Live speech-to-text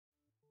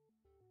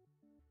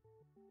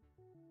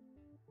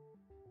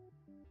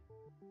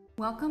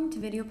Welcome to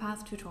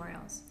Videopath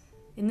Tutorials.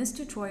 In this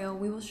tutorial,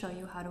 we will show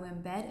you how to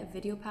embed a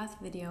Videopath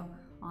video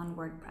on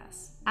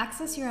WordPress.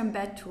 Access your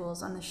embed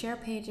tools on the share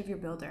page of your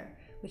builder,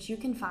 which you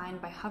can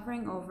find by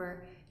hovering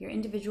over your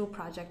individual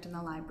project in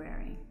the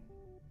library.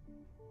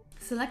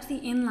 Select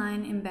the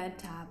Inline Embed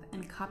tab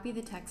and copy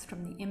the text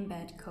from the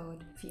embed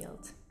code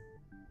field.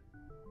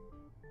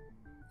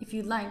 If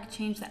you'd like,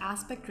 change the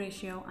aspect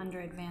ratio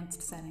under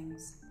Advanced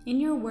Settings. In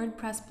your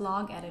WordPress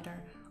blog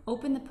editor,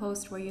 open the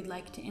post where you'd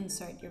like to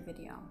insert your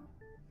video.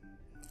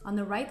 On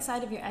the right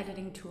side of your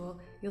editing tool,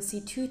 you'll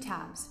see two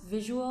tabs,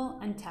 Visual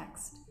and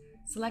Text.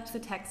 Select the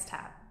Text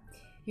tab.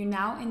 You're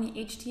now in the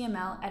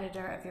HTML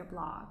editor of your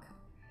blog.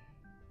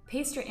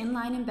 Paste your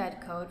inline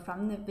embed code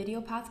from the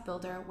Videopath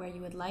builder where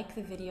you would like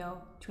the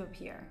video to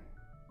appear.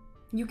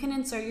 You can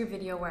insert your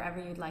video wherever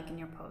you'd like in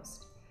your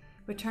post.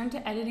 Return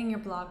to editing your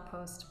blog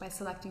post by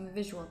selecting the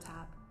Visual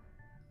tab.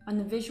 On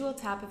the Visual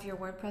tab of your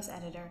WordPress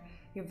editor,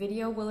 your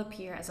video will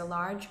appear as a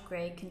large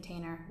gray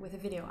container with a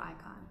video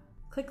icon.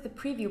 Click the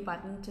Preview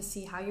button to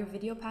see how your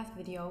Videopath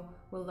video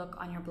will look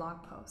on your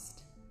blog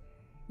post.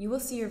 You will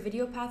see your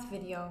Videopath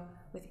video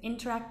with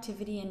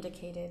interactivity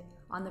indicated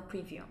on the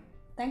preview.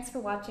 Thanks for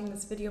watching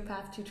this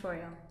Videopath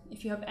tutorial.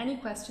 If you have any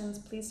questions,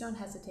 please don't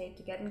hesitate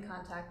to get in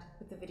contact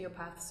with the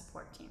Videopath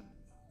support team.